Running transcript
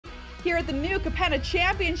here at the new Capenna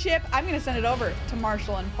Championship. I'm going to send it over to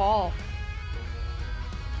Marshall and Paul.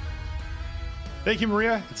 Thank you,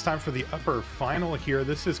 Maria. It's time for the upper final here.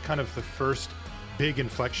 This is kind of the first big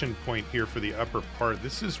inflection point here for the upper part.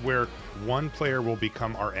 This is where one player will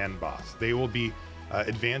become our end boss. They will be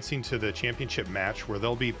advancing to the championship match, where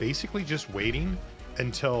they'll be basically just waiting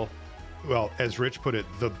until, well, as Rich put it,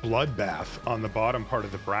 the bloodbath on the bottom part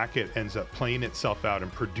of the bracket ends up playing itself out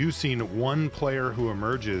and producing one player who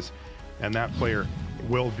emerges, and that player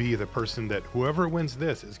will be the person that whoever wins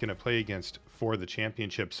this is going to play against for the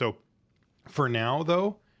championship. So for now,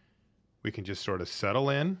 though, we can just sort of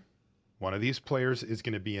settle in. One of these players is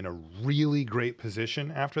going to be in a really great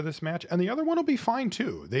position after this match, and the other one will be fine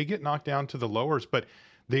too. They get knocked down to the lowers, but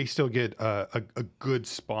they still get a good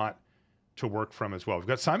spot to work from as well. We've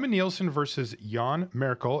got Simon Nielsen versus Jan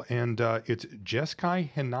Merkel, and it's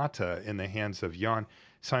Jeskai Hinata in the hands of Jan.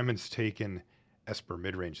 Simon's taken Esper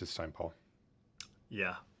Midrange this time, Paul.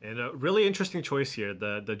 Yeah, and a really interesting choice here,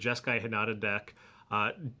 the Jeskai Hinata deck.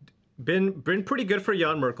 Been pretty good for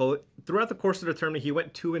Jan Merkel. Throughout the course of the tournament, he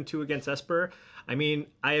went 2-2 against Esper. I mean,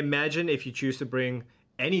 I imagine if you choose to bring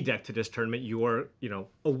any deck to this tournament, you are,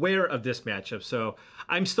 aware of this matchup. So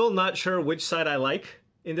I'm still not sure which side I like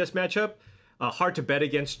in this matchup. Hard to bet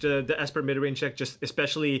against the Esper mid-range deck, just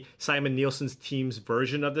especially Simon Nielsen's team's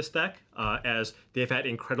version of this deck, as they've had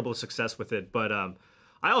incredible success with it. But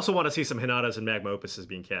I also want to see some Hinatas and Magma Opuses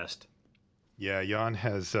being cast. Yeah, Jan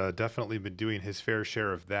has definitely been doing his fair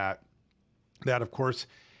share of that. That, of course,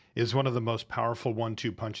 is one of the most powerful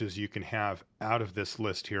 1-2 punches you can have out of this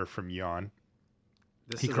list here from Jan.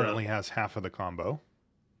 He currently has half of the combo.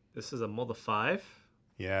 This is a Mulda 5.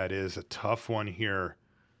 Yeah, it is a tough one here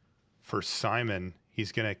for Simon.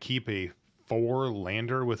 He's going to keep a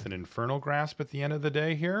 4-lander with an Infernal Grasp at the end of the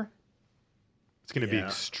day here. It's going to be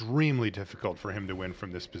extremely difficult for him to win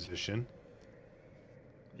from this position.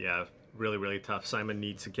 Yeah, really, really tough. Simon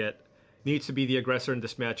needs to be the aggressor in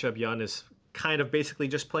this matchup. Jan is kind of basically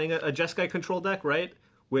just playing a Jeskai control deck, right?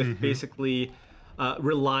 With basically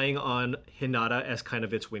relying on Hinata as kind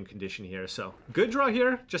of its win condition here. So good draw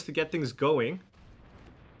here just to get things going.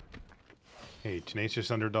 Hey,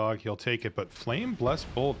 tenacious underdog, he'll take it. But Flame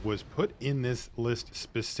Blessed Bolt was put in this list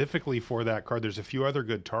specifically for that card. There's a few other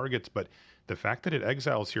good targets, but the fact that it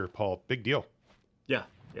exiles here, Paul, big deal. Yeah,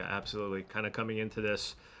 absolutely. Kind of coming into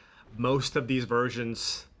this, most of these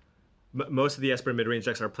versions, most of the Esper mid-range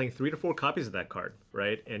decks are playing 3 to 4 copies of that card,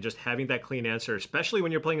 right? And just having that clean answer, especially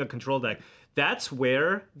when you're playing a control deck, that's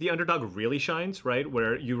where the underdog really shines, right?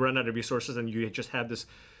 Where you run out of resources and you just have this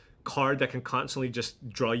card that can constantly just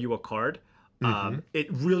draw you a card.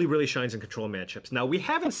 It really, really shines in control matchups. Now, we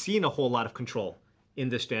haven't seen a whole lot of control in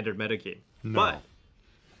this standard metagame, but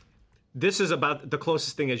this is about the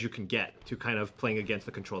closest thing as you can get to kind of playing against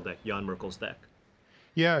the control deck, Jan Merkel's deck.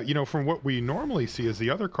 Yeah, from what we normally see is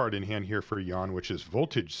the other card in hand here for Jan, which is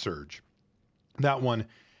Voltage Surge. That one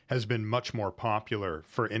has been much more popular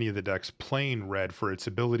for any of the decks playing red for its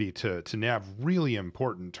ability to nab really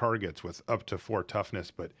important targets with up to 4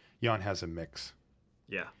 toughness, but Jan has a mix.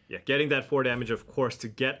 Yeah. Getting that 4 damage, of course, to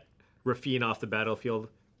get Rafine off the battlefield,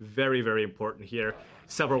 very, very important here.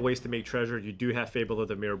 Several ways to make treasure. You do have Fable of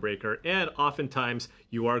the Mirror Breaker, and oftentimes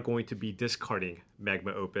you are going to be discarding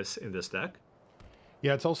Magma Opus in this deck.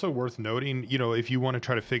 Yeah, it's also worth noting, if you want to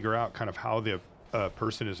try to figure out kind of how the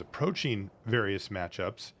person is approaching various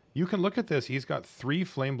matchups, you can look at this. He's got 3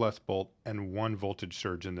 Flame Blessed Bolt and 1 Voltage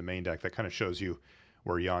Surge in the main deck. That kind of shows you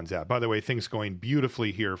where Jan's at. By the way, things going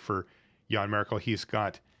beautifully here for Jan Merkel. He's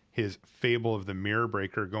got his Fable of the Mirror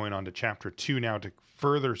Breaker going on to Chapter 2 now to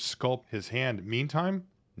further sculpt his hand. Meantime,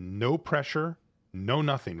 no pressure, no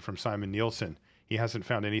nothing from Simon Nielsen. He hasn't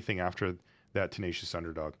found anything after that tenacious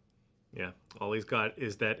underdog. Yeah, all he's got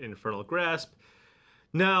is that Infernal Grasp.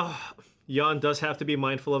 Now, Jan does have to be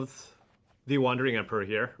mindful of the Wandering Emperor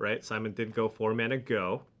here, right? Simon did go 4 mana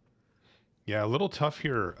go. Yeah, a little tough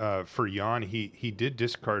here for Jan. He did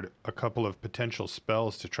discard a couple of potential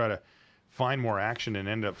spells to try to find more action and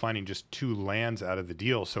ended up finding just 2 lands out of the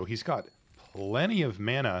deal. So he's got plenty of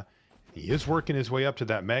mana. He is working his way up to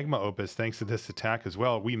that Magma Opus thanks to this attack as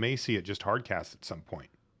well. We may see it just hardcast at some point.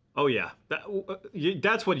 Oh, yeah.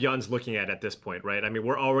 That's what Jan's looking at this point, right? I mean,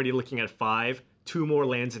 we're already looking at 5, 2 more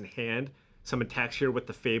lands in hand, some attacks here with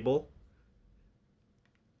the Fable.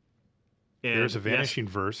 And there's a Vanishing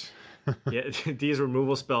Verse. Yeah, these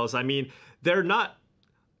removal spells, I mean, they're not...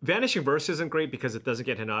 Vanishing Verse isn't great because it doesn't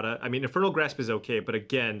get Hinata. I mean, Infernal Grasp is okay, but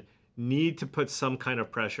again, need to put some kind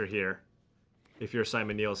of pressure here if you're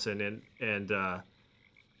Simon Nielsen. And the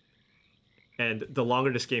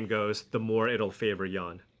longer this game goes, the more it'll favor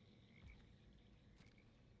Jan.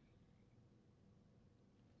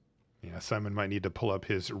 Simon might need to pull up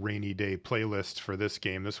his rainy day playlist for this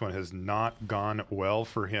game. This one has not gone well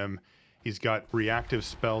for him. He's got reactive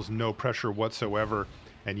spells, no pressure whatsoever,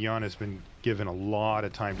 and Jan has been given a lot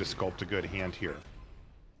of time to sculpt a good hand here.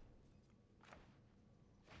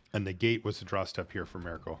 And the gate was the draw step here for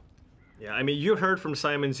Merkel. Yeah, I mean, you heard from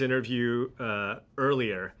Simon's interview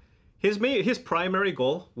earlier. His primary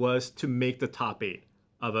goal was to make the top 8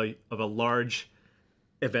 of a large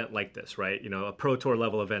event like this, right? You know, a Pro Tour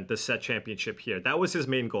level event, this set championship here. That was his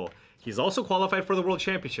main goal. He's also qualified for the World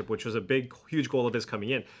Championship, which was a big, huge goal of his coming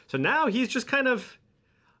in. So now he's just kind of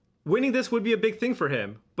winning this would be a big thing for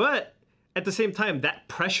him. But at the same time, that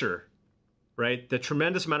pressure, right? The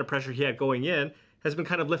tremendous amount of pressure he had going in has been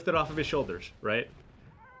kind of lifted off of his shoulders, right?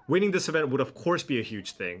 Winning this event would of course be a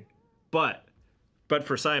huge thing. But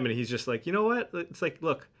for Simon, he's just like, you know what? It's like,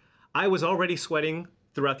 look, I was already sweating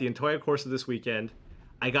throughout the entire course of this weekend.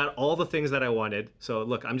 I got all the things that I wanted. So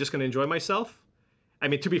look, I'm just going to enjoy myself. I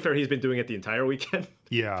mean, to be fair, he's been doing it the entire weekend.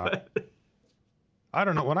 Yeah. I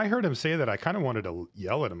don't know. When I heard him say that, I kind of wanted to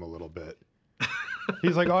yell at him a little bit.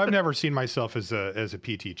 He's like, oh, I've never seen myself as a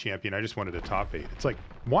PT champion. I just wanted a top 8. It's like,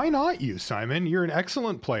 why not you, Simon? You're an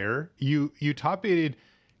excellent player. You top 8'd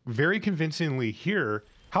very convincingly here.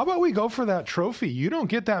 How about we go for that trophy? You don't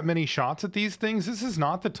get that many shots at these things. This is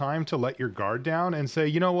not the time to let your guard down and say,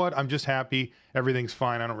 you know what? I'm just happy. Everything's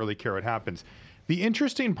fine. I don't really care what happens. The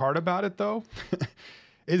interesting part about it, though,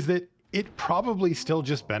 is that it probably still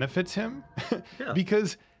just benefits him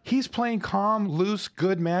because he's playing calm, loose,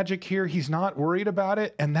 good Magic here. He's not worried about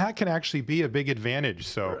it. And that can actually be a big advantage.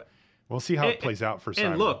 So we'll see how it plays out for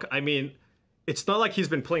Simon. And look, I mean, it's not like he's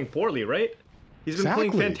been playing poorly, right? He's been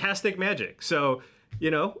playing fantastic Magic. So, you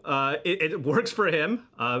know, it works for him.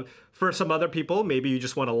 For some other people, maybe you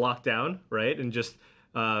just want to lock down, right? And just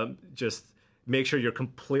make sure you're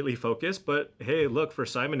completely focused. But hey, look, for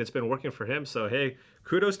Simon, it's been working for him. So, hey,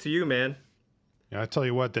 kudos to you, man. Yeah, I tell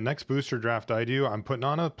you what, the next booster draft I do, I'm putting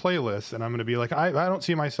on a playlist and I'm going to be like, I don't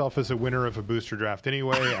see myself as a winner of a booster draft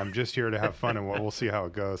anyway. I'm just here to have fun and we'll see how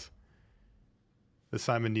it goes. The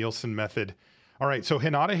Simon Nielsen method. All right, so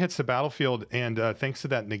Hinata hits the battlefield, and thanks to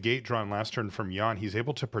that negate drawn last turn from Jan, he's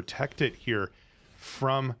able to protect it here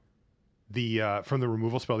from the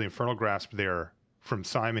removal spell, the Infernal Grasp there from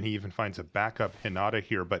Simon. He even finds a backup Hinata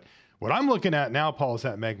here. But what I'm looking at now, Paul, is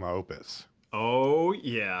that Magma Opus. Oh,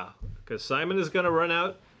 yeah, because Simon is going to run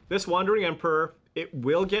out this Wandering Emperor. It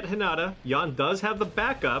will get Hinata. Jan does have the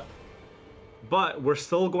backup, but we're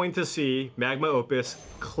still going to see Magma Opus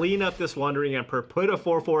clean up this Wandering Emperor, put a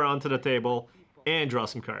 4/4 onto the table, and draw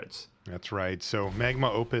some cards. That's right. So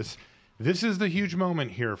Magma Opus, this is the huge moment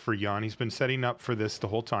here for Jan. He's been setting up for this the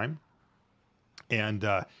whole time. And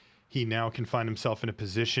he now can find himself in a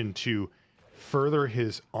position to further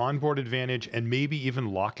his onboard advantage and maybe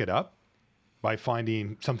even lock it up by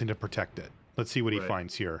finding something to protect it. Let's see what he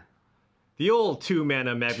finds here. The old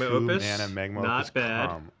 2-mana Magma Opus. 2-mana Magma Not Opus. bad.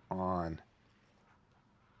 Come on.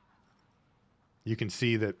 You can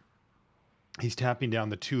see that he's tapping down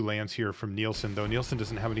the 2 lands here from Nielsen, though Nielsen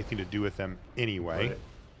doesn't have anything to do with them anyway.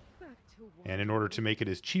 Right. And in order to make it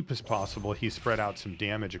as cheap as possible, he spread out some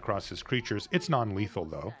damage across his creatures. It's non-lethal,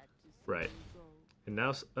 though. Right. And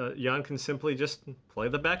now Jan can simply just play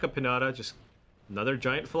the backup Hinata, just another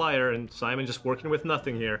giant flyer, and Simon just working with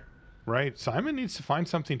nothing here. Right. Simon needs to find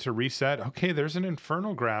something to reset. Okay, there's an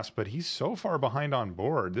Infernal Grasp, but he's so far behind on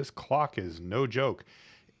board. This clock is no joke.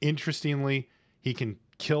 Interestingly, he can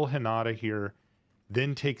kill Hinata here,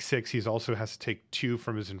 then take 6. He also has to take 2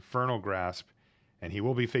 from his Infernal Grasp, and he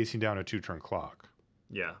will be facing down a 2-turn clock.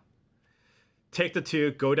 Yeah. Take the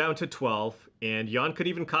 2, go down to 12, and Jan could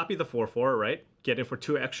even copy the 4/4, right? Get in for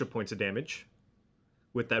 2 extra points of damage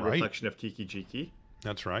with that reflection of Kiki Jiki.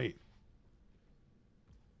 That's right.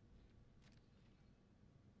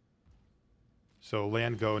 So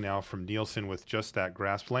land go now from Nielsen with just that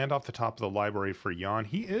grasp. Land off the top of the library for Jan.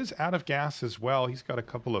 He is out of gas as well. He's got a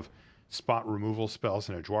couple of spot removal spells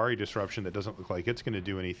and a Jwari Disruption that doesn't look like it's going to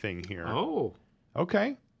do anything here. Oh.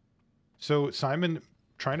 Okay. So Simon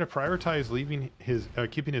trying to prioritize leaving his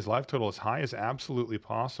keeping his life total as high as absolutely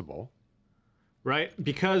possible. Right,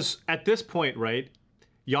 because at this point, right,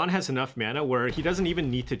 Jan has enough mana where he doesn't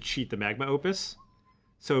even need to cheat the Magma Opus.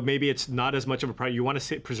 So maybe it's not as much of a priority. You want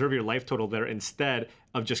to preserve your life total there instead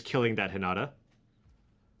of just killing that Hinata.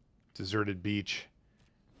 Deserted Beach.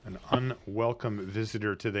 An unwelcome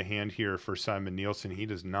visitor to the hand here for Simon Nielsen. He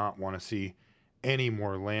does not want to see any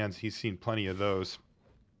more lands. He's seen plenty of those.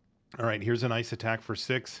 All right, here's a nice attack for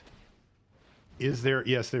 6. Is there?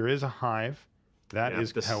 Yes, there is a Hive. That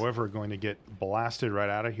is, however, going to get blasted right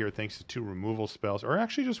out of here thanks to 2 removal spells. Or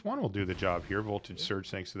actually just 1 will do the job here. Voltage Surge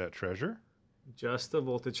thanks to that treasure. Just the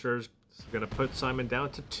Voltage Surge is going to put Simon down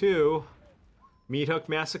to 2. Meat Hook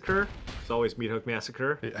Massacre. It's always Meat Hook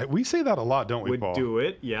Massacre. We say that a lot, don't we, Paul? Would do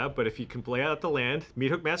it, yeah, but if you can play out the land,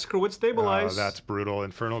 Meat Hook Massacre would stabilize. Oh, that's brutal.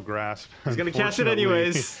 Infernal Grasp. He's going to cast it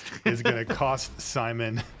anyways. Is going to cost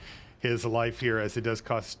Simon his life here, as it does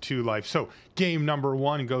cost 2 life. So game number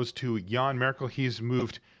 1 goes to Jan Merkel. He's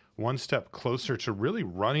moved 1 step closer to really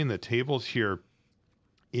running the tables here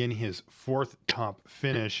in his 4th top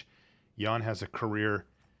finish. Jan has a career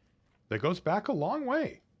that goes back a long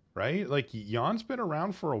way, right? Like, Jan's been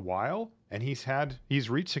around for a while, and he's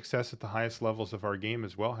reached success at the highest levels of our game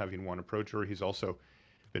as well, having won a Pro Tour. He's also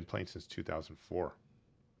been playing since 2004.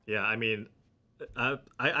 Yeah, I mean,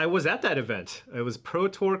 I was at that event. It was Pro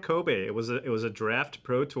Tour Kobe. It was a draft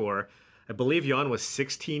Pro Tour. I believe Jan was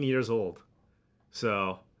 16 years old.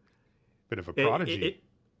 So, bit of a prodigy.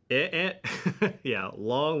 Yeah,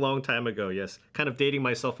 long time ago. Yes, kind of dating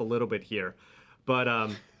myself a little bit here, but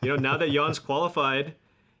now that Jan's qualified,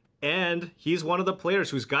 and he's one of the players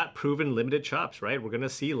who's got proven limited chops. Right, we're gonna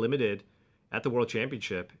see limited at the World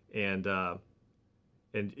Championship, and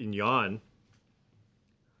Jan.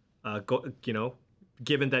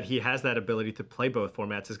 Given that he has that ability to play both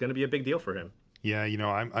formats, is going to be a big deal for him. Yeah,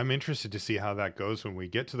 I'm interested to see how that goes when we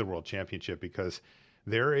get to the World Championship, because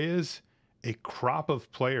there is a crop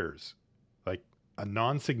of players, like a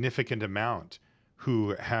non-significant amount,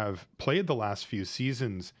 who have played the last few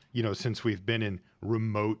seasons, since we've been in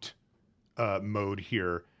remote mode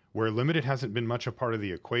here, where limited hasn't been much a part of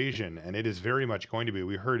the equation, and it is very much going to be.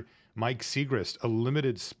 We heard Mike Segrist, a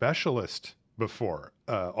limited specialist before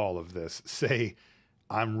all of this, say,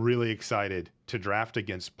 I'm really excited to draft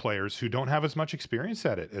against players who don't have as much experience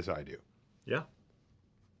at it as I do. Yeah.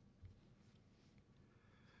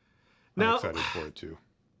 I'm excited for it too.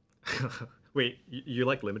 Wait, you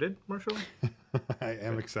like limited, Marshall? I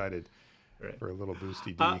am excited for a little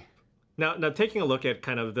boosty D. Now taking a look at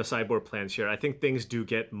kind of the sideboard plans here, I think things do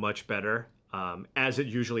get much better, as it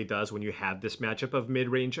usually does when you have this matchup of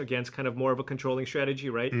mid-range against kind of more of a controlling strategy,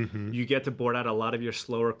 right? Mm-hmm. You get to board out a lot of your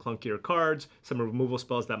slower, clunkier cards, some removal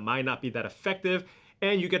spells that might not be that effective,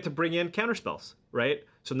 and you get to bring in counter spells, right?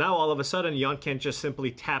 So now all of a sudden, Jan can't just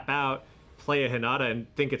simply tap out, play a Hinata,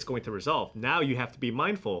 and think it's going to resolve. Now you have to be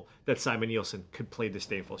mindful that Simon Nielsen could play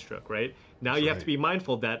Disdainful Stroke, right? Now you have to be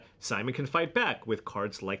mindful that Simon can fight back with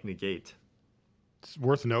cards like Negate. It's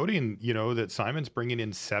worth noting, that Simon's bringing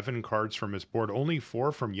in 7 cards from his board, only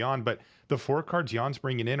 4 from Jan, but the 4 cards Jan's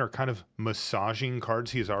bringing in are kind of massaging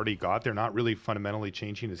cards he's already got. They're not really fundamentally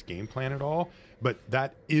changing his game plan at all, but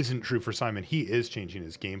that isn't true for Simon. He is changing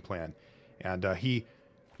his game plan, and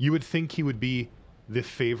you would think he would be the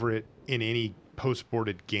favorite in any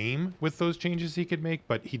post-boarded game with those changes he could make,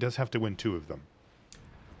 but he does have to win 2 of them.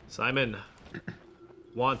 Simon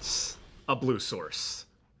wants a blue source.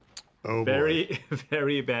 Oh, very,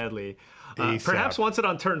 very badly. Perhaps wants it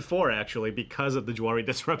on turn 4, actually, because of the Jwari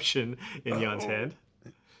Disruption in Jan's hand.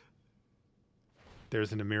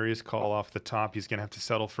 There's an Emirius call off the top. He's going to have to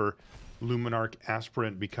settle for Luminarch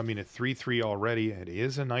Aspirant becoming a 3/3 already. It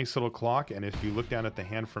is a nice little clock, and if you look down at the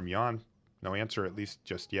hand from Jan, no answer, at least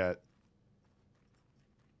just yet.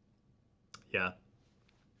 Yeah.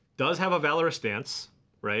 Does have a Valorous Stance,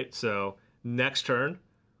 right? So next turn,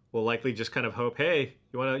 we'll likely just kind of hope, hey,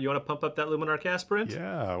 you wanna pump up that Luminarch Aspirant?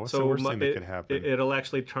 Yeah, what's the worst thing that could happen? It'll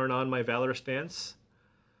actually turn on my Valorous Stance.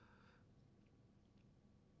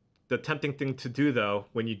 The tempting thing to do, though,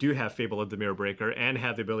 when you do have Fable of the Mirror Breaker and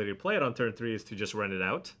have the ability to play it on turn 3, is to just run it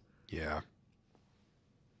out. Yeah.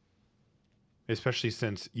 Especially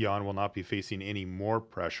since Jan will not be facing any more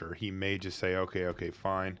pressure. He may just say, okay,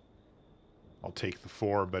 fine. I'll take the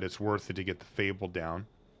 4, but it's worth it to get the Fable down.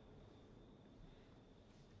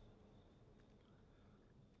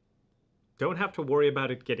 Don't have to worry about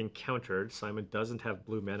it getting countered. Simon doesn't have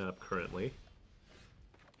blue mana up currently.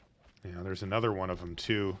 Yeah, there's another one of them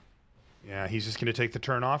too. Yeah, he's just going to take the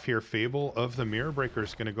turn off here. Fable of the Mirror Breaker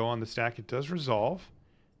is going to go on the stack. It does resolve.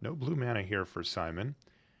 No blue mana here for Simon.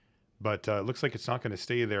 But it looks like it's not going to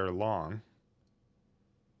stay there long.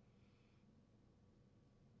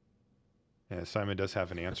 Yeah, Simon does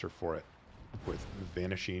have an answer for it with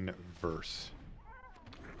Vanishing Verse.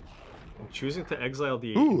 Choosing to exile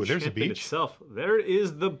the there's a beach itself. There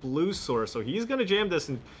is the blue source, so he's going to jam this,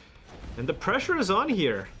 and the pressure is on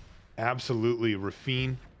here. Absolutely.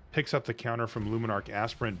 Rafine picks up the counter from Luminarch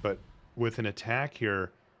Aspirant, but with an attack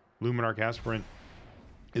here, Luminarch Aspirant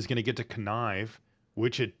is going to get to connive,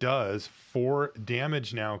 which it does. 4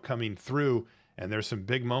 damage now coming through, And there's some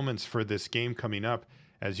big moments for this game coming up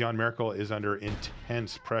as Jan Merkel is under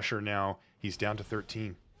intense pressure now. He's down to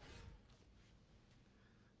 13.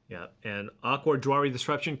 Yeah, and awkward Dwari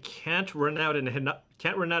disruption can't run out a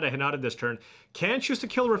Hinata this turn. Can choose to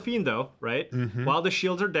kill Rafine though, right? While the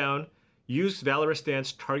shields are down, use Valorous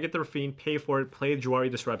Stance, target the Rafine, pay for it, play Dwari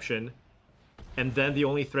disruption, and then the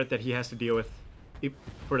only threat that he has to deal with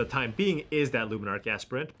for the time being is that Luminarch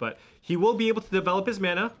Aspirant. But he will be able to develop his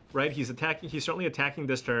mana, right? He's certainly attacking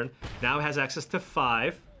this turn. Now has access to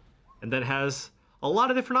 5, and then has a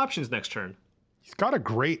lot of different options next turn. He's got a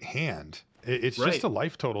great hand. It's Right. just a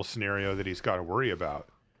life total scenario that he's got to worry about.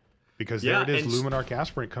 Because there it is, Luminarch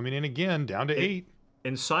Aspirant coming in again, down to 8.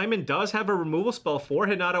 And Simon does have a removal spell for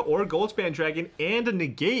Hinata or Goldspan Dragon and a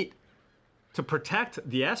negate to protect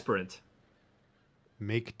the Aspirant.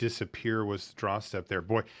 Make Disappear was the draw step there.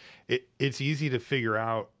 Boy, it's easy to figure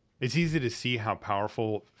out. It's easy to see how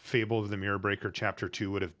powerful Fable of the Mirror Breaker Chapter 2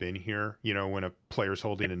 would have been here. You know, when a player's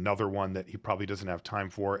holding another one that he probably doesn't have time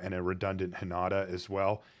for and a redundant Hinata as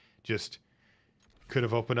well. Just could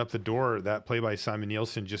have opened up the door. That play by Simon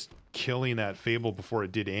Nielsen, just killing that Fable before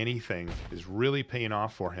it did anything, is really paying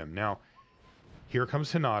off for him. Now, here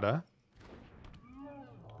comes Hinata.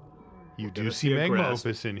 You do see Magma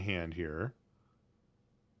Opus in hand here.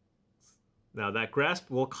 Now that Grasp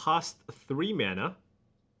will cost 3 mana.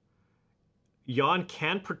 Jan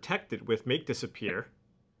can protect it with Make Disappear.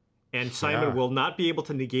 And Simon will not be able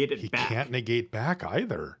to negate it back. He can't negate back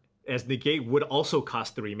either. As negate would also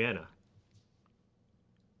cost 3 mana.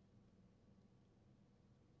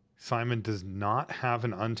 Simon does not have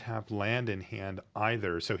an untapped land in hand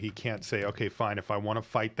either, so he can't say, okay, fine, if I want to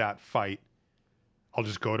fight that fight, I'll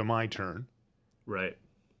just go to my turn. Right.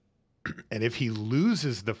 And if he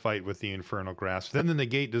loses the fight with the Infernal Grasp, then the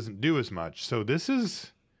negate doesn't do as much. So this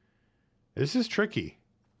is tricky.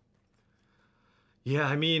 Yeah,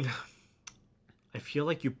 I mean, I feel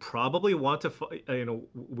like you probably want to,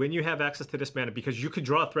 when you have access to this mana, because you could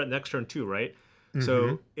draw a threat next turn too, right?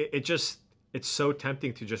 So it's so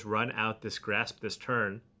tempting to just run out this Grasp this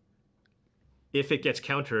turn. If it gets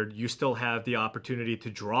countered, you still have the opportunity to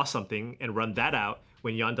draw something and run that out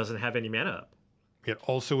when Jan doesn't have any mana up. It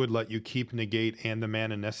also would let you keep negate and the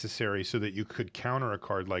mana necessary so that you could counter a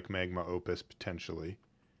card like Magma Opus potentially.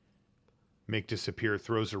 Make Disappear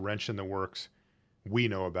throws a wrench in the works. We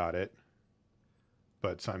know about it,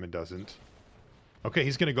 but Simon doesn't. Okay,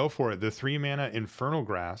 he's going to go for it. The 3 mana Infernal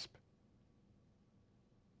Grasp.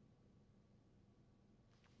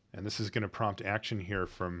 And this is going to prompt action here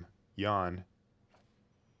from Jan.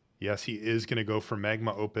 Yes, he is going to go for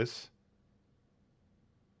Magma Opus.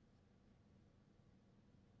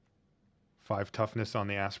 5 toughness on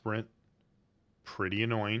the Aspirant. Pretty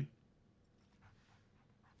annoying.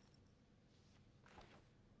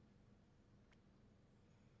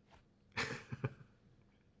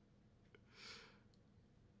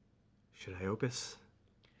 Should I Opus?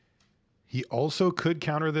 He also could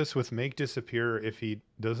counter this with Make Disappear if he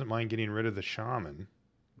doesn't mind getting rid of the Shaman.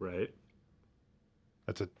 Right.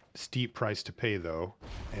 That's a steep price to pay, though.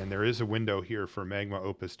 And there is a window here for Magma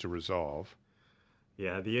Opus to resolve.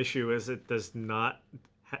 Yeah, the issue is it does not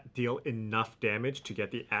deal enough damage to get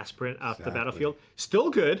the Aspirant off the battlefield. Still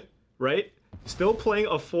good, right? Still playing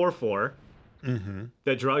a 4/4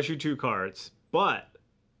 that draws you 2 cards, but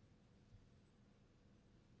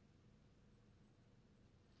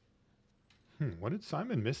what did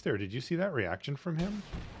Simon miss there? Did you see that reaction from him?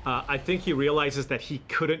 I think he realizes that he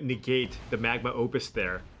couldn't negate the Magma Opus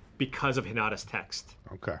there because of Hinata's text.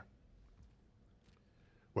 Okay.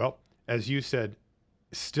 Well, as you said,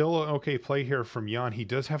 still an okay play here from Jan. He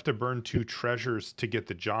does have to burn 2 treasures to get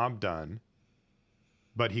the job done,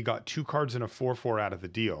 but he got 2 cards in a 4/4 out of the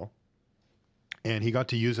deal, and he got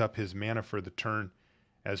to use up his mana for the turn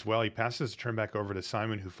as well. He passes the turn back over to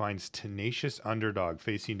Simon, who finds Tenacious Underdog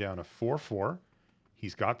facing down a 4/4.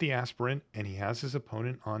 He's got the Aspirant, and he has his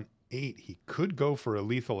opponent on 8. He could go for a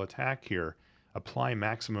lethal attack here, apply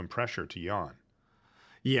maximum pressure to Jan.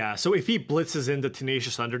 Yeah, so if he blitzes in the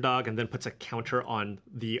Tenacious Underdog and then puts a counter on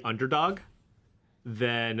the Underdog,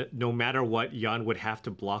 then no matter what, Jan would have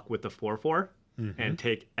to block with the 4/4 and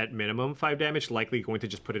take at minimum 5 damage, likely going to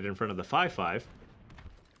just put it in front of the 5/5.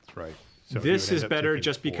 That's right. So this is better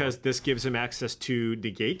just because this gives him access to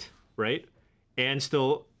negate, right? And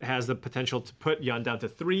still has the potential to put Jan down to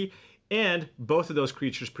 3, and both of those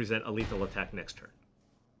creatures present a lethal attack next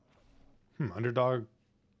turn. Underdog,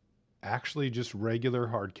 actually just regular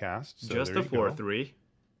hard cast. So just a 4/3.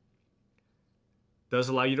 Does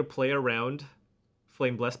allow you to play around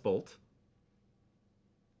Flame Blessed Bolt.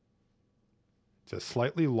 It's a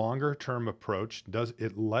slightly longer term approach.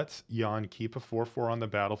 It lets Jan keep a 4/4 on the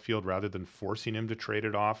battlefield rather than forcing him to trade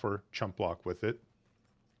it off or chump block with it.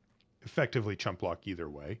 Effectively chump block either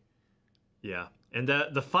way. Yeah, and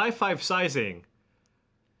the 5/5 sizing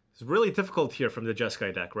is really difficult here from the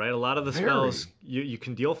Jeskai deck, right? A lot of the spells you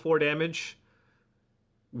can deal 4 damage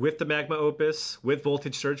with the Magma Opus, with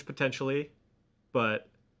Voltage Surge potentially, but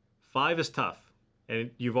 5 is tough. And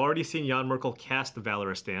you've already seen Jan Merkel cast the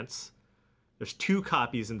Valorous Dance. There's 2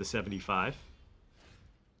 copies in the 75.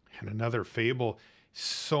 And another Fable.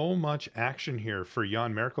 So much action here for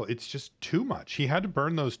Jan Merkel. It's just too much. He had to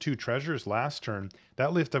burn those 2 treasures last turn.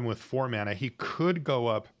 That left him with 4 mana. He could go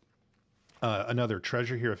up another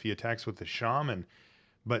treasure here if he attacks with the Shaman.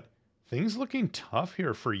 But things looking tough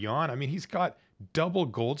here for Jan. I mean, he's got double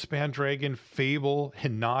Goldspan Dragon, Fable,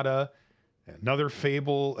 Hinata, another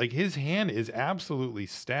Fable. Like, his hand is absolutely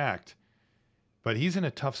stacked. But he's in a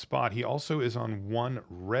tough spot. He also is on 1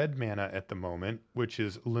 red mana at the moment, which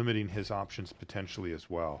is limiting his options potentially as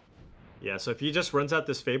well. Yeah, so if he just runs out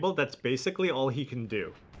this Fable, that's basically all he can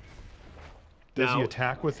do. Does he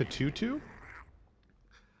attack with a 2/2?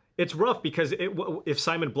 It's rough because if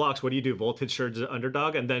Simon blocks, what do? Voltage Surge the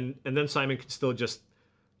underdog, and then Simon can still just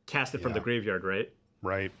cast it from the graveyard, right?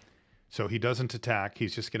 Right. So he doesn't attack.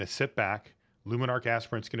 He's just going to sit back. Luminarch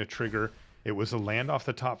Aspirant's going to trigger. It was a land off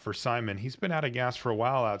the top for Simon. He's been out of gas for a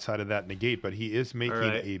while outside of that negate, but he is making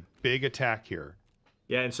a big attack here.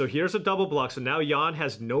 Yeah, and so here's a double block. So now Jan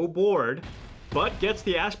has no board, but gets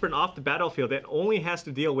the Aspirant off the battlefield and only has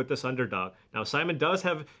to deal with this underdog. Now Simon does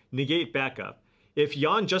have negate backup. If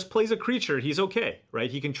Jan just plays a creature, he's okay, right?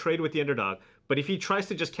 He can trade with the underdog. But if he tries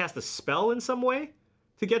to just cast a spell in some way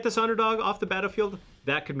to get this underdog off the battlefield,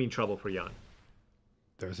 that could mean trouble for Jan.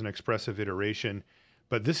 There's an expressive iteration,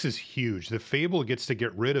 but this is huge. The Fable gets to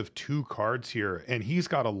get rid of 2 cards here, and he's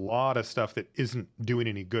got a lot of stuff that isn't doing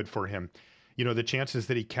any good for him. You know, the chances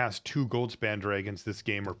that he casts 2 Goldspan Dragons this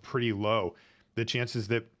game are pretty low. The chances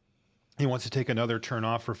that he wants to take another turn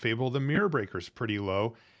off for Fable, the Mirror Breaker's pretty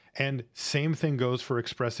low. And same thing goes for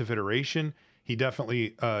Expressive Iteration. He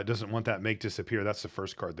definitely doesn't want that Make Disappear. That's the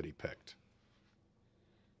first card that he picked.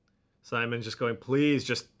 Simon's just going, please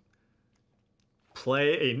just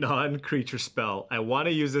play a non-creature spell. I want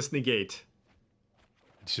to use this negate.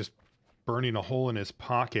 It's just burning a hole in his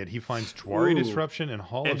pocket. He finds Dwari Disruption and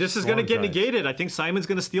Hall of Storm. And this is going to get negated. I think Simon's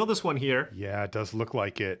going to steal this one here. Yeah, it does look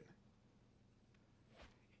like it.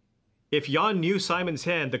 If Jan knew Simon's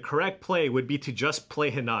hand, the correct play would be to just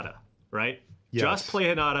play Hinata, right? Yes. Just play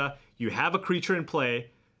Hinata. You have a creature in play,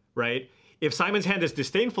 right? If Simon's hand is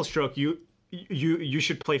Disdainful Stroke, you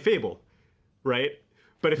should play Fable, right?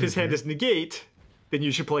 But if his hand is Negate, then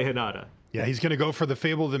you should play Hinata. Yeah, he's going to go for the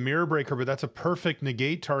Fable of the Mirror Breaker, but that's a perfect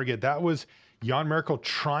negate target. That was Jan Merkel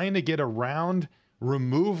trying to get around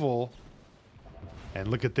removal. And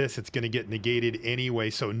look at this, it's going to get negated anyway,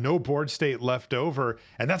 so no board state left over.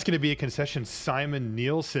 And that's going to be a concession. Simon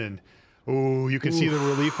Nielsen. Oh, you can see the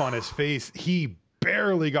relief on his face. He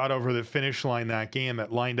barely got over the finish line that game.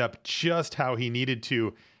 It lined up just how he needed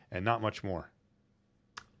to, and not much more.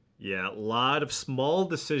 Yeah, a lot of small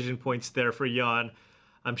decision points there for Jan.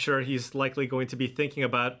 I'm sure he's likely going to be thinking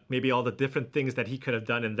about maybe all the different things that he could have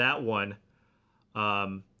done in that one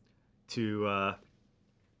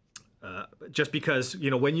just because,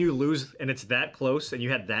 you know, when you lose and it's that close and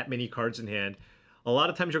you had that many cards in hand, a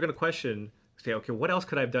lot of times you're going to question, say, okay, what else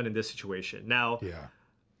could I have done in this situation? Now,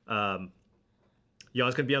 Jan's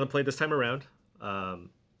going to be on the play this time around.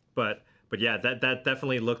 But yeah, that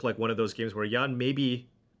definitely looked like one of those games where Jan maybe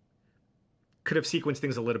could have sequenced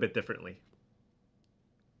things a little bit differently.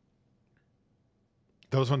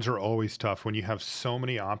 Those ones are always tough when you have so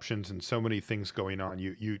many options and so many things going on.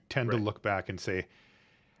 You tend to look back and say,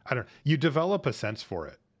 you develop a sense for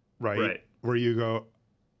it, right? Where you go,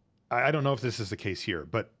 I don't know if this is the case here,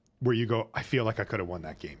 but where you go, I feel like I could have won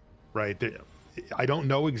that game, right? I don't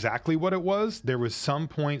know exactly what it was. There was some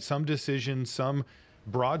point, some decision, some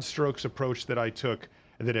broad strokes approach that I took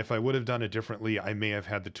that if I would have done it differently, I may have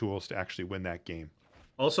had the tools to actually win that game.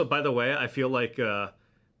 Also, by the way, I feel like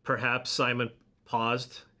perhaps Simon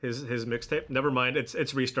paused his mixtape. Never mind,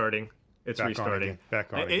 it's restarting. It's back restarting.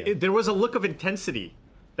 Back on again. There was a look of intensity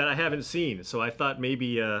that I haven't seen, so I thought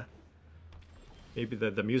maybe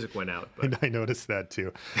the music went out. But. And I noticed that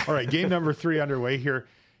too. All right, game number 3 underway here.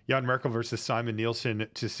 Jan Merkel versus Simon Nielsen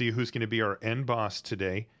to see who's going to be our end boss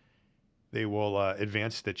today. They will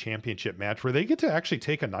advance the championship match where they get to actually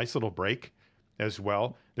take a nice little break as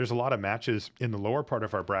well. There's a lot of matches in the lower part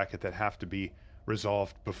of our bracket that have to be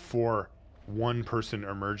resolved before one person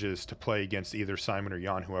emerges to play against either Simon or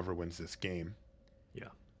Jan, whoever wins this game. Yeah.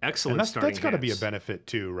 Excellent And starting that's got to be a hands. benefit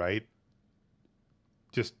too, right?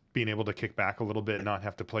 Just being able to kick back a little bit and not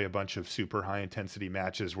have to play a bunch of super high intensity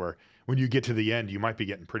matches where when you get to the end, you might be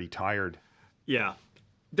getting pretty tired. Yeah,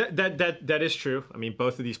 that is true. I mean,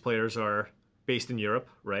 both of these players are based in Europe,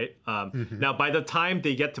 right? Now, by the time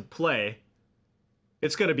they get to play,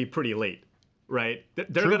 it's going to be pretty late, right?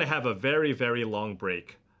 They're going to have a very, very long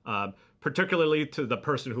break, particularly to the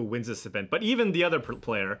person who wins this event. But even the other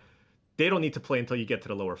player, they don't need to play until you get to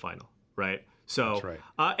the lower final, right? So, That's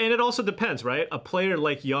right. And it also depends, right? A player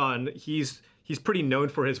like Jan, he's pretty known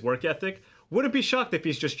for his work ethic. Wouldn't be shocked if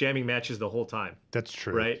he's just jamming matches the whole time. That's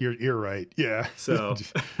true. Right? You're right. Yeah. So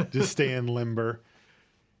just stay in limber.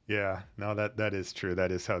 Yeah. No, that is true.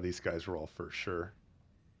 That is how these guys roll for sure.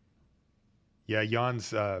 Yeah,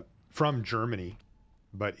 Jan's from Germany,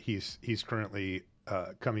 but he's currently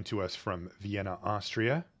coming to us from Vienna,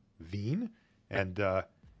 Austria, Wien, and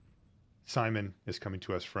Simon is coming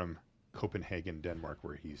to us from Copenhagen, Denmark,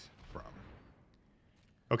 where he's from.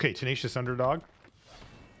 Okay, Tenacious Underdog.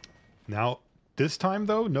 Now, this time,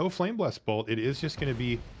 though, no Flame Blast Bolt. It is just going to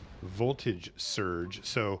be Voltage Surge.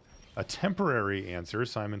 So, a temporary answer.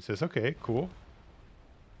 Simon says, okay, cool.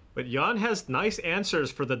 But Jan has nice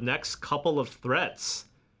answers for the next couple of threats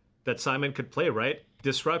that Simon could play, right?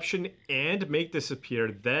 Disruption and Make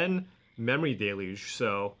Disappear, then Memory Deluge.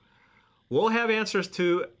 So, we'll have answers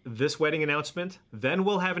to this wedding announcement. Then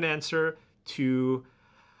we'll have an answer to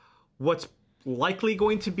what's likely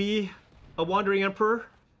going to be a Wandering Emperor.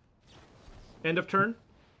 End of turn.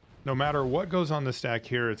 No matter what goes on the stack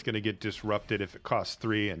here, it's going to get disrupted if it costs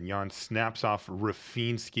 3, and Jan snaps off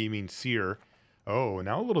Rafine Scheming Seer. Oh,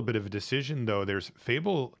 now a little bit of a decision, though. There's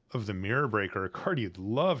Fable of the Mirror Breaker, a card you'd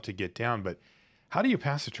love to get down, but how do you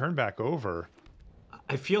pass the turn back over?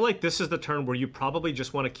 I feel like this is the turn where you probably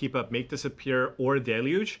just want to keep up Make Disappear or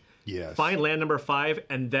Deluge. Yes. Find land number 5,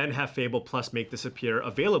 and then have Fable plus Make Disappear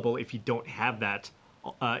available if you don't have that,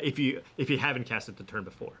 if you haven't cast it the turn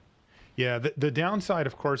before. Yeah, the downside,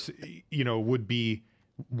 of course, would be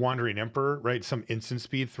Wandering Emperor, right? Some instant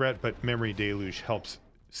speed threat, but Memory Deluge helps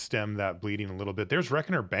stem that bleeding a little bit. There's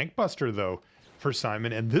Reckoner Bankbuster, though, for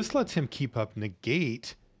Simon, and this lets him keep up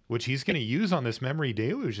Negate, which he's going to use on this Memory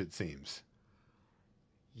Deluge, it seems.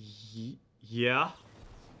 Yeah.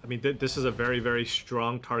 I mean, this is a very, very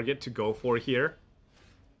strong target to go for here.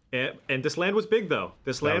 And this land was big, though.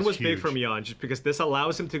 This land was big from Jan, just because this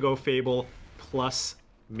allows him to go Fable plus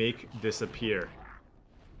Make Disappear.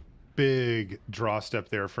 Big draw step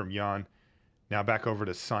there from Jan. Now back over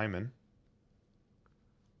to Simon.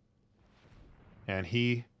 And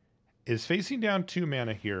he is facing down 2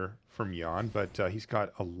 mana here from Jan, but he's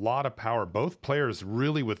got a lot of power. Both players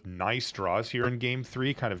really with nice draws here in game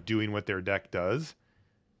 3, kind of doing what their deck does.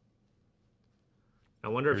 I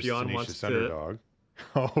wonder if Jan wants to... Underdog.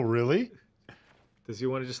 Oh, really? Does he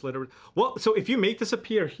want to just let it... Well, so if you Make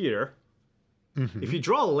Disappear here... If you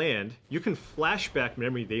draw a land, you can flashback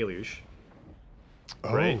Memory Deluge.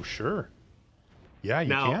 Oh, right? Sure. Yeah,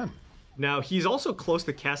 you can. Now, he's also close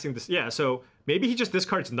to casting this. Yeah, so maybe he just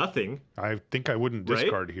discards nothing. I think I wouldn't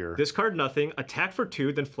discard here. Discard nothing, attack for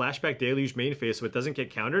 2, then flashback Deluge main phase so it doesn't get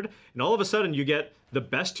countered. And all of a sudden, you get the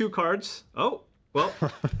best 2 cards. Oh, well.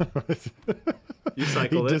 You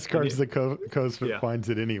cycle he discards the coast but finds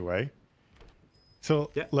it anyway.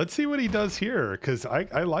 So let's see what he does here, because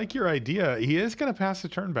I like your idea. He is going to pass the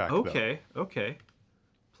turn back, Okay.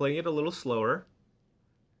 Playing it a little slower.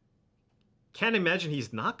 Can't imagine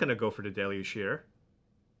he's not going to go for the Deluge here.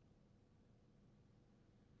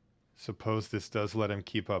 Suppose this does let him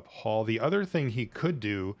keep up Hall. The other thing he could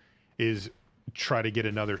do is try to get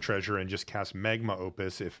another treasure and just cast Magma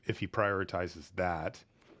Opus if he prioritizes that.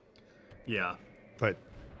 Yeah. But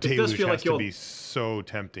Deluge has to be so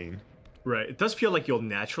tempting. Right. It does feel like you'll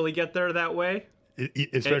naturally get there that way.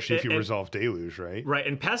 Especially if you resolve Deluge, right? Right.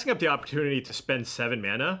 And passing up the opportunity to spend 7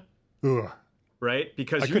 mana. Ugh. Right?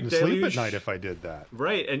 Because I couldn't sleep at night if I did that.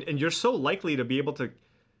 Right. And you're so likely to be able to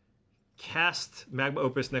cast Magma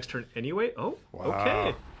Opus next turn anyway. Oh, wow.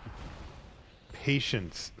 Okay.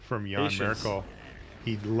 Patience from Jan Merkel.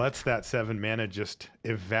 He lets that 7 mana just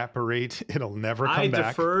evaporate. It'll never come back. I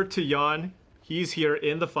defer to Jan. He's here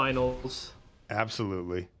in the finals.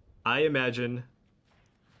 Absolutely. I imagine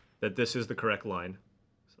that this is the correct line.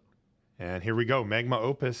 And here we go. Magma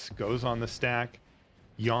Opus goes on the stack.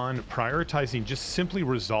 Jan prioritizing just simply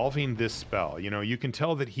resolving this spell. You can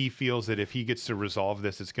tell that he feels that if he gets to resolve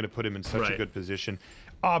this, it's going to put him in such a good position.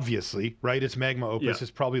 Obviously, right? It's Magma Opus.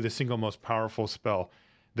 It's probably the single most powerful spell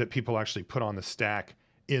that people actually put on the stack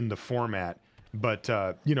in the format. But,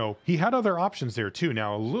 he had other options there too.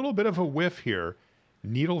 Now, a little bit of a whiff here.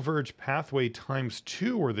 Needle Verge Pathway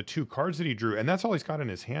 ×2 were the 2 cards that he drew, and that's all he's got in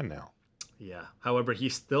his hand now. Yeah. However, he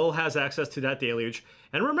still has access to that deluge.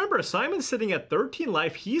 And remember, Simon's sitting at 13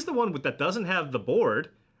 life. He's the one that doesn't have the board,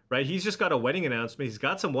 right? He's just got a wedding announcement. He's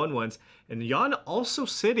got some 1/1s. And Jan also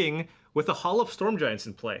sitting with a Hall of Storm Giants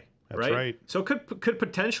in play, That's right. So could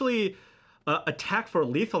potentially attack for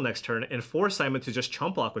lethal next turn and force Simon to just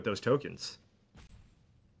chump block with those tokens.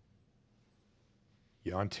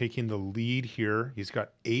 Jan taking the lead here. He's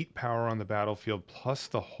got 8 power on the battlefield plus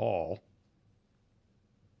the Hall.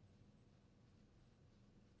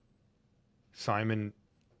 Simon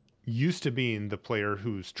used to being the player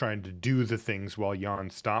who's trying to do the things while Jan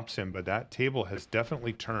stops him, but that table has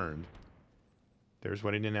definitely turned. There's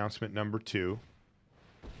wedding announcement number 2.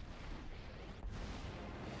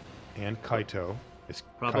 And Kaito. Is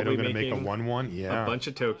Probably Kaito going to make a 1/1? Yeah. A bunch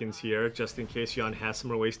of tokens here, just in case Jan has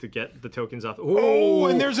some more ways to get the tokens off. Oh,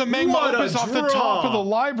 and there's a Magma Opus off the top of the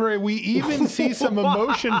library. We even see some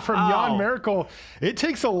emotion from Jan Merkel. It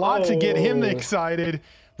takes a lot to get him excited,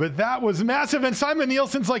 but that was massive. And Simon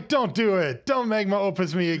Nielsen's like, don't do it. Don't Magma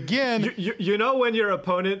Opus me again. You know when your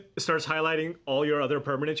opponent starts highlighting all your other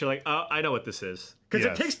permanents, you're like, oh, I know what this is. Because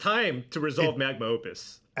it takes time to resolve Magma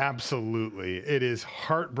Opus. Absolutely. It is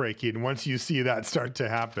heartbreaking once you see that start to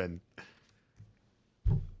happen.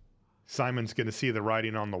 Simon's going to see the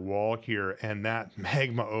writing on the wall here, and that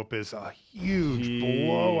Magma Opus, a huge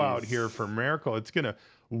blowout here for Merkel. It's going to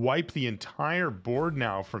wipe the entire board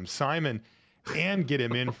now from Simon and get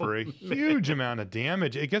him in for a huge amount of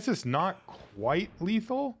damage. I guess it's not quite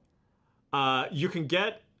lethal. You can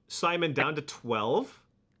get Simon down to 12.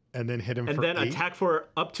 And then hit him and for then 8. Attack for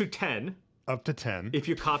up to 10. Up to 10. If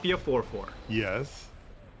you copy a 4/4. Yes.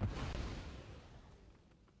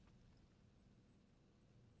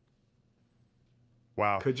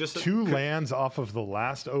 Wow. Could just 2 lands off of the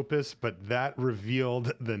last opus, but that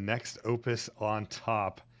revealed the next opus on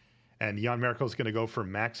top. And Jan Merkel's going to go for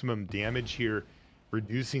maximum damage here,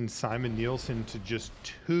 reducing Simon Nielsen to just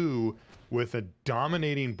 2 with a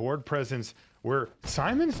dominating board presence where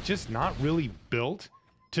Simon's just not really built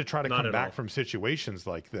to try to come back from situations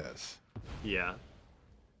like this. Yeah.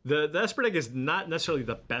 The Esper deck is not necessarily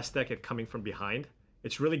the best deck at coming from behind.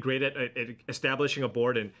 It's really great at establishing a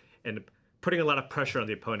board and putting a lot of pressure on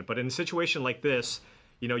the opponent. But in a situation like this,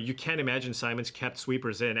 you know, you can't imagine Simon's kept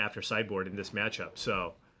sweepers in after sideboard in this matchup.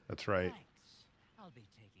 So that's right. I'll be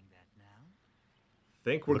taking that now. I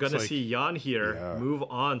think we're going to see Jan here move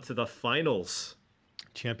on to the finals.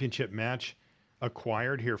 Championship match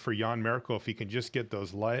acquired here for Jan Merkel if he can just get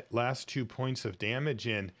those last 2 points of damage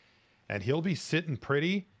in, and he'll be sitting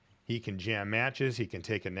pretty. He can jam matches, he can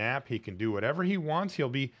take a nap, he can do whatever he wants.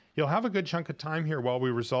 He'll have a good chunk of time here while we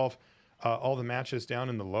resolve all the matches down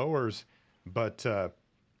in the lowers. But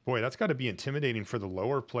boy, that's got to be intimidating for the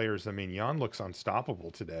lower players. I mean, Jan looks unstoppable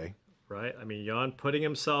today. Right. I mean, Jan putting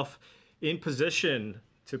himself in position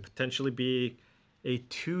to potentially be a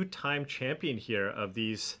 2-time champion here of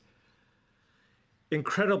these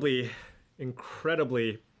incredibly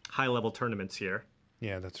high-level tournaments here.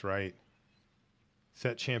 Yeah, that's right.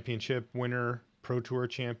 Set championship winner, Pro Tour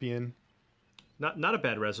champion. Not a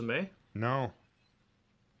bad resume. No.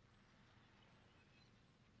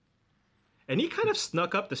 And he kind of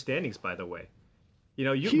snuck up the standings, by the way. You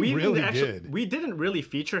know, we really did. We didn't really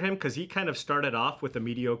feature him because he kind of started off with a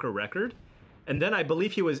mediocre record, and then I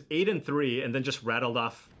believe he was 8-3, and then just rattled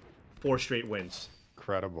off 4 straight wins.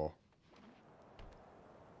 Incredible.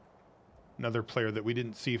 Another player that we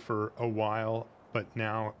didn't see for a while, but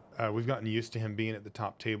now we've gotten used to him being at the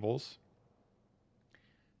top tables.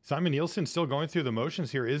 Simon Nielsen still going through the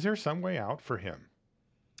motions here. Is there some way out for him?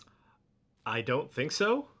 I don't think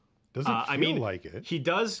so. Doesn't feel like it. He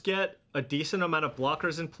does get a decent amount of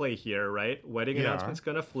blockers in play here, right? Wedding announcement's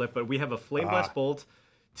going to flip, but we have a Flame Blast Bolt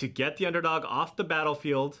to get the underdog off the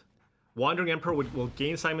battlefield. Wandering Emperor will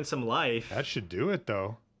gain Simon some life. That should do it,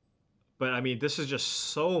 though. But, I mean, this is just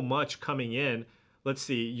so much coming in. Let's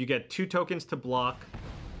see. You get 2 tokens to block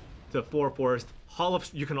the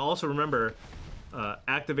 4/4. You can also, remember,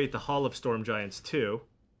 activate the Hall of Storm Giants, too.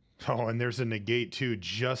 Oh, and there's a negate, too,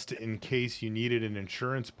 just in case you needed an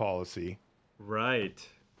insurance policy. Right.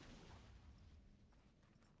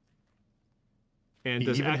 And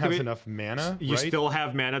he even has enough mana, You still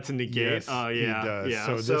have mana to negate? Yes, he does. Yeah.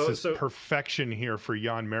 So this is perfection here for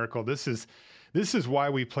Jan Merkel. This is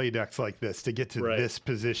why we play decks like this, to get to this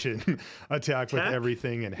position. Attack with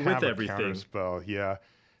everything and have a counterspell. Yeah.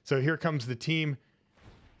 So here comes the team.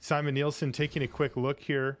 Simon Nielsen taking a quick look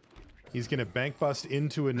here. He's going to bank bust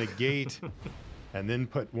into a negate and then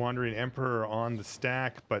put Wandering Emperor on the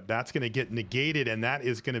stack, but that's going to get negated, and that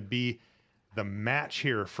is going to be the match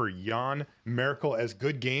here for Jan Merkel as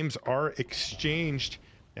good games are exchanged.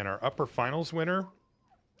 And our upper finals winner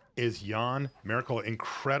is Jan Merkel.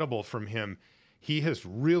 Incredible from him. He has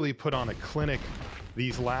really put on a clinic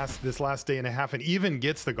this last day and a half, and even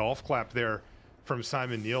gets the golf clap there from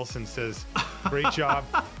Simon Nielsen. Says, great job.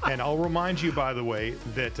 And I'll remind you, by the way,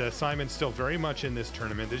 that Simon's still very much in this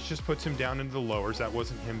tournament. This just puts him down into the lowers. That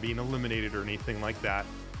wasn't him being eliminated or anything like that.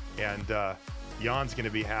 And Jan's going to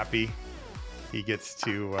be happy. He gets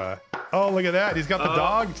to, oh, look at that. He's got the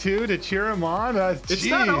dog, too, to cheer him on. It's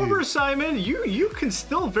not over, Simon. You can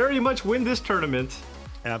still very much win this tournament.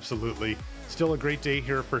 Absolutely. Still a great day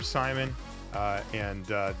here for Simon. And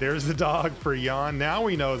there's the dog for Jan. Now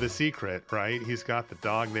we know the secret, right? He's got the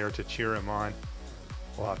dog there to cheer him on.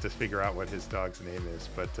 We'll have to figure out what his dog's name is.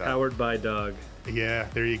 But Powered by dog. Yeah,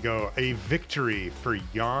 there you go. A victory for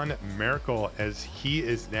Jan Merkel as he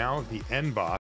is now the end boss.